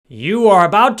You are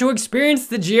about to experience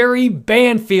the Jerry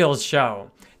Banfield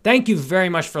Show. Thank you very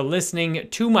much for listening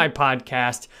to my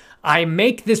podcast. I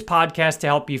make this podcast to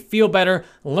help you feel better,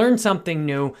 learn something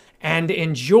new, and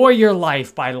enjoy your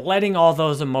life by letting all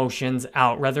those emotions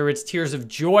out, whether it's tears of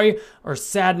joy or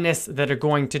sadness that are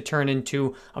going to turn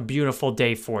into a beautiful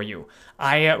day for you.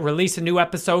 I release a new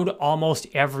episode almost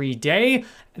every day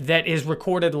that is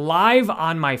recorded live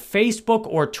on my Facebook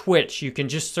or Twitch. You can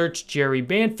just search Jerry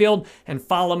Banfield and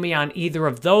follow me on either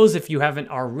of those if you haven't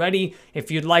already,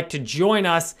 if you'd like to join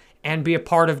us and be a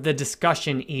part of the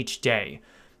discussion each day.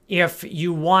 If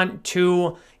you want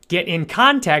to get in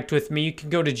contact with me, you can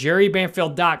go to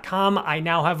jerrybanfield.com. I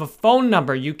now have a phone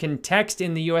number. You can text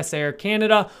in the USA or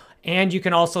Canada, and you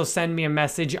can also send me a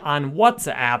message on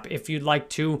WhatsApp if you'd like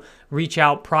to reach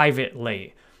out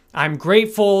privately. I'm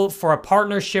grateful for a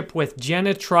partnership with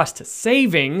Trust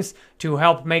Savings to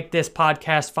help make this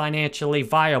podcast financially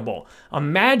viable.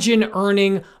 Imagine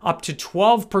earning up to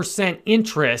 12%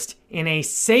 interest in a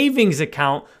savings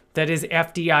account that is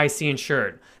FDIC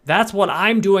insured. That's what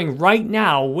I'm doing right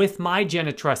now with my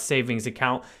Trust savings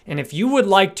account. And if you would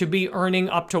like to be earning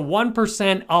up to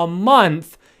 1% a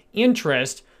month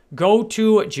interest, go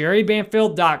to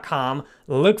jerrybanfield.com,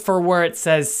 look for where it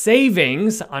says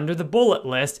savings under the bullet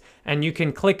list, and you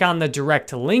can click on the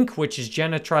direct link, which is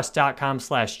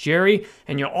genatrust.com/Jerry.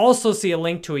 And you'll also see a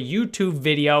link to a YouTube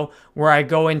video where I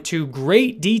go into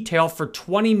great detail for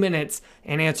 20 minutes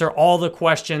and answer all the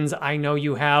questions I know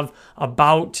you have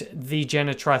about the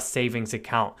Trust savings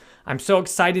account. I'm so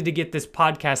excited to get this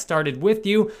podcast started with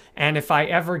you. And if I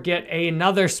ever get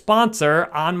another sponsor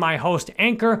on my host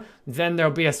Anchor, then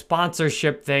there'll be a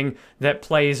sponsorship thing that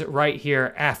plays right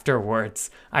here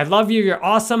afterwards. I love you. You're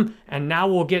awesome. And now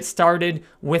we'll get started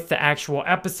with the actual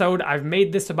episode. I've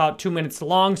made this about 2 minutes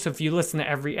long, so if you listen to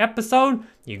every episode,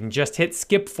 you can just hit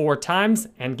skip 4 times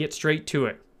and get straight to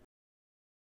it.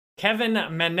 Kevin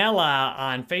Manella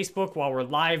on Facebook, while we're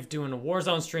live doing a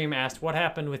Warzone stream, asked what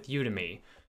happened with Udemy.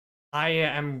 I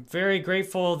am very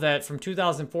grateful that from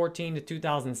 2014 to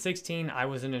 2016, I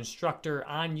was an instructor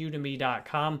on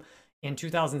udemy.com. In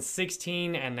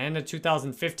 2016 and end of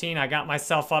 2015, I got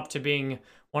myself up to being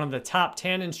one of the top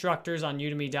 10 instructors on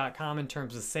udemy.com in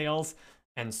terms of sales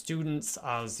and students.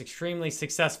 I was extremely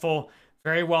successful,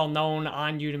 very well known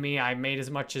on Udemy. I made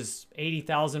as much as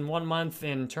 $80,000 one month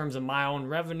in terms of my own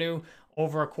revenue,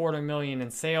 over $250,000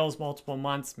 in sales multiple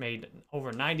months, made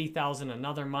over $90,000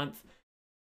 another month.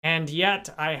 And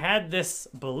yet I had this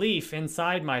belief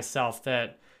inside myself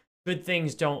that good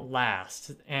things don't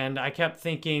last. And I kept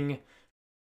thinking,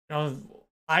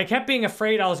 I kept being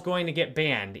afraid I was going to get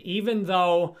banned, even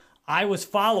though I was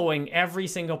following every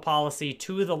single policy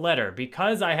to the letter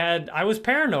because I was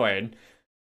paranoid.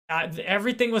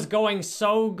 Everything was going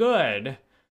so good.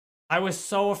 I was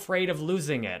so afraid of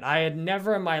losing it. I had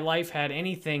never in my life had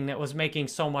anything that was making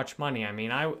so much money. I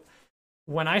mean,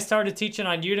 when I started teaching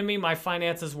on Udemy, my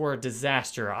finances were a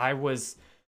disaster. I was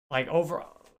like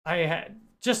I had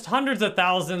just hundreds of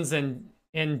thousands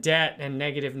in debt and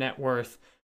negative net worth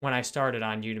when I started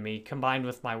on Udemy, combined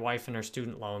with my wife and her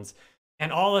student loans.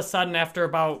 And all of a sudden, after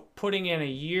about putting in a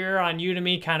year on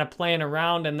Udemy, kind of playing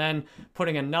around, and then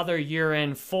putting another year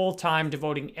in full-time,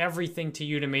 devoting everything to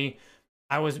Udemy,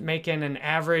 I was making an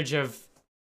average of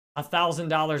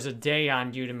 $1,000 a day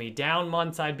on Udemy. Down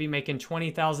months, I'd be making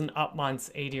 $20,000. Up months,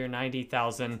 $80,000 or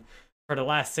 $90,000. For the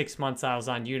last 6 months, I was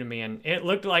on Udemy, and it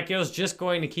looked like it was just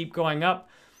going to keep going up.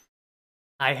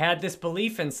 I had this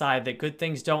belief inside that good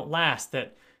things don't last,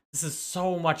 that this is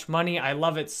so much money. I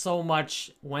love it so much.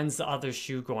 When's the other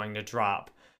shoe going to drop?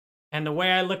 And the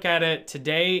way I look at it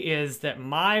today is that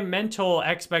my mental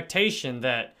expectation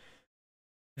that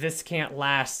this can't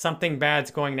last, something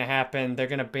bad's going to happen, they're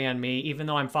going to ban me, even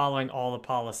though I'm following all the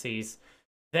policies,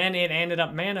 then it ended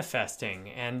up manifesting.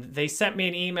 And they sent me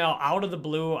an email out of the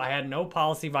blue. I had no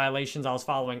policy violations. I was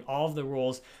following all of the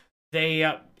rules. They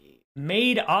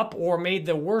made up or made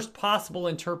the worst possible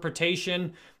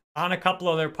interpretation on a couple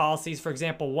of their policies. For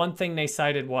example, one thing they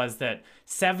cited was that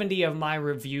 70 of my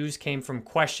reviews came from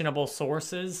questionable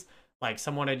sources. Like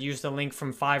someone had used a link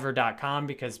from Fiverr.com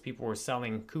because people were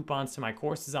selling coupons to my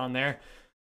courses on there.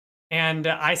 And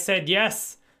I said,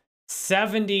 yes,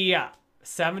 70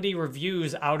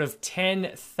 reviews out of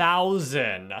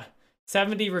 10,000.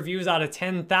 70 reviews out of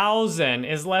 10,000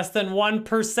 is less than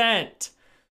 1%.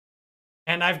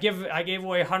 And I gave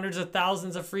away hundreds of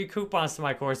thousands of free coupons to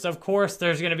my course. Of course,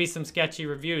 there's going to be some sketchy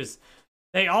reviews.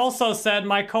 They also said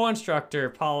my co-instructor,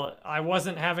 Paul, I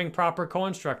wasn't having proper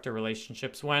co-instructor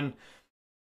relationships when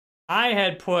I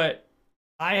had put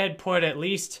at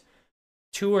least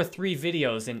 2 or 3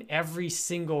 videos in every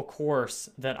single course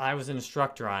that I was an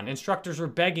instructor on. Instructors were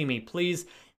begging me, please.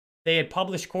 They had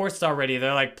published courses already.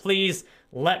 They're like, please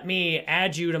let me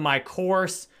add you to my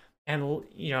course. And,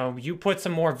 you know, you put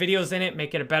some more videos in it,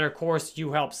 make it a better course.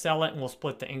 You help sell it and we'll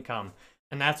split the income.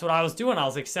 And that's what I was doing. I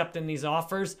was accepting these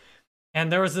offers.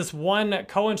 And there was this one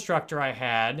co-instructor I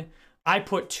had. I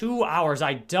put 2 hours.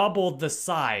 I doubled the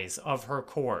size of her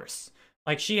course.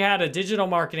 Like, she had a digital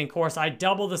marketing course. I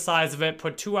doubled the size of it,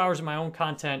 put 2 hours of my own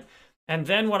content. And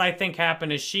then what I think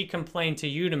happened is she complained to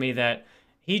Udemy that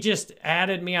he just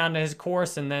added me onto his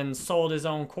course and then sold his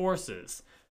own courses.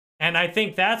 And I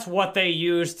think that's what they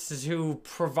used to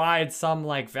provide some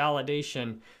like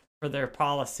validation for their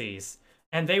policies.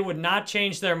 And they would not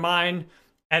change their mind.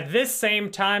 At this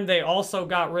same time, they also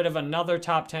got rid of another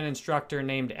top 10 instructor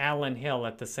named Alan Hill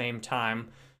at the same time.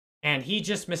 And he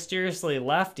just mysteriously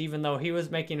left, even though he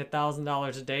was making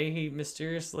 $1,000 a day. He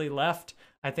mysteriously left.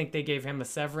 I think they gave him a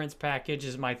severance package,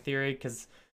 is my theory.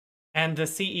 And the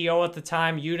CEO at the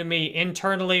time, Udemy,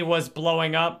 internally was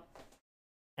blowing up.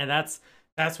 And that's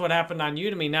what happened on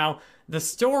Udemy. Now, the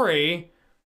story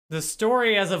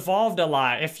has evolved a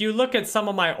lot. If you look at some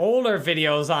of my older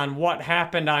videos on what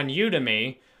happened on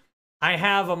Udemy, I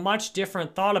have a much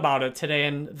different thought about it today.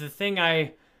 And the thing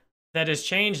that has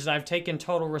changed is I've taken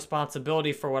total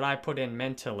responsibility for what I put in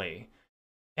mentally.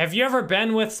 Have you ever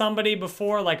been with somebody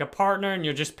before, like a partner, and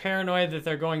you're just paranoid that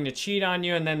they're going to cheat on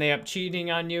you, and then they end up cheating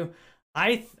on you?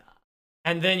 And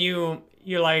then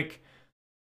you're like,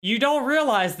 you don't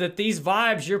realize that these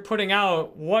vibes you're putting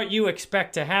out, what you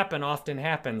expect to happen often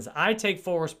happens. I take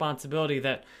full responsibility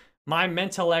that my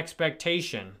mental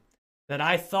expectation that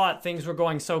I thought things were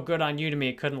going so good on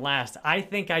Udemy it couldn't last. I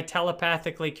think I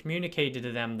telepathically communicated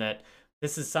to them that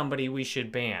this is somebody we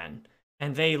should ban.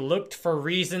 And they looked for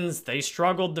reasons. They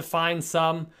struggled to find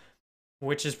some,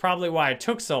 which is probably why it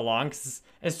took so long. Because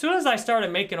as soon as I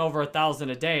started making over 1,000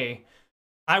 a day,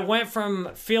 I went from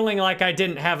feeling like I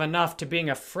didn't have enough to being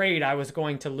afraid I was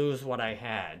going to lose what I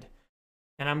had.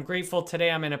 And I'm grateful today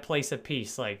I'm in a place of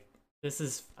peace. Like,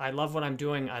 I love what I'm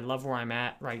doing. I love where I'm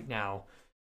at right now.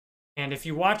 And if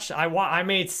you watch, I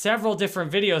made several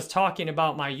different videos talking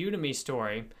about my Udemy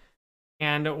story.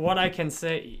 And what I can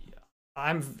say,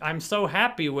 I'm so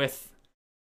happy with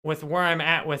where I'm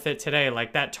at with it today.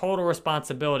 Like, that total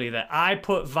responsibility that I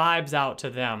put vibes out to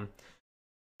them.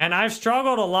 And I've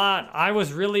struggled a lot. I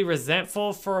was really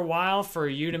resentful for a while for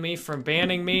Udemy from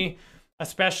banning me,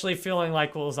 especially feeling like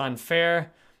it was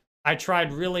unfair. I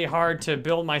tried really hard to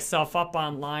build myself up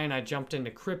online. I jumped into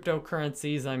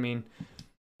cryptocurrencies. I mean,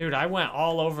 dude, I went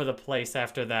all over the place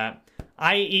after that.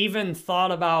 I even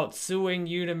thought about suing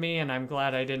Udemy, and I'm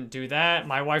glad I didn't do that.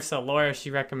 My wife's a lawyer. She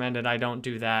recommended I don't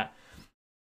do that.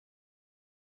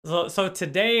 So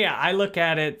today, I look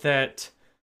at it that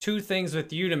 2 things with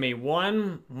Udemy.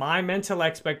 One, my mental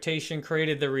expectation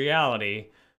created the reality.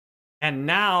 And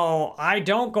now I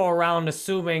don't go around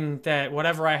assuming that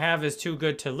whatever I have is too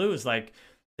good to lose. Like,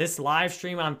 this live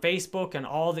stream on Facebook and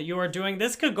all that you are doing,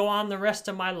 this could go on the rest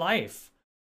of my life.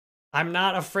 I'm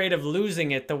not afraid of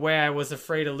losing it the way I was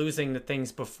afraid of losing the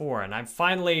things before. And I've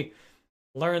finally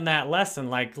learned that lesson.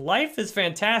 Like, life is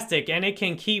fantastic, and it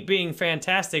can keep being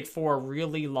fantastic for a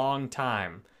really long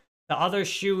time. The other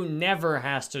shoe never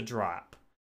has to drop.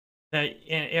 That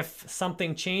if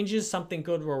something changes, something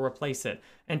good will replace it.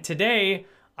 And today,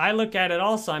 I look at it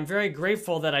also, I'm very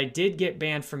grateful that I did get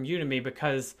banned from Udemy,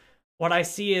 because what I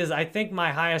see is, I think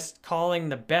my highest calling,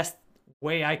 the best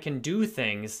way I can do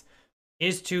things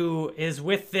is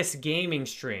with this gaming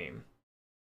stream.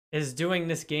 Is doing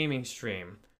this gaming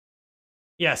stream.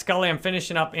 Yeah, Scully, I'm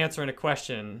finishing up answering a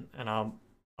question, and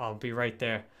I'll be right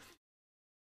there.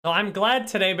 So I'm glad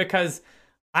today because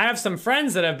I have some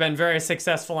friends that have been very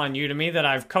successful on Udemy that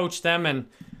I've coached them, and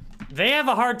they have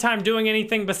a hard time doing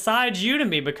anything besides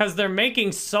Udemy because they're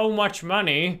making so much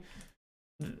money.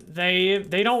 They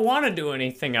don't want to do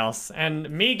anything else. And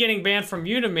me getting banned from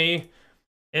Udemy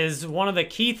is one of the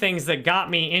key things that got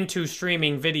me into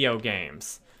streaming video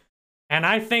games. And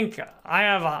I think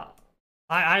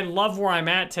I love where I'm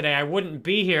at today. I wouldn't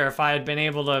be here if I had been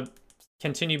able to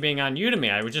continue being on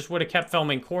Udemy. I just would have kept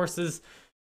filming courses.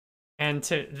 And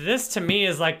this to me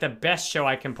is like the best show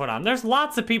I can put on. There's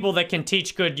lots of people that can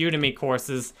teach good Udemy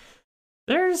courses.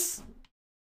 There's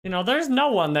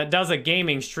no one that does a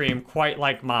gaming stream quite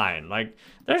like mine. Like,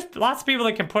 there's lots of people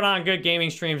that can put on good gaming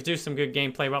streams, do some good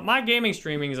gameplay, but my gaming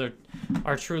streamings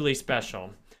are truly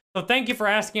special. So thank you for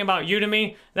asking about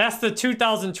Udemy. That's the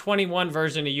 2021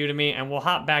 version of Udemy, and we'll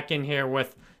hop back in here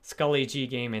with Scully G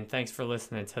Gaming. Thanks for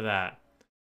listening to that.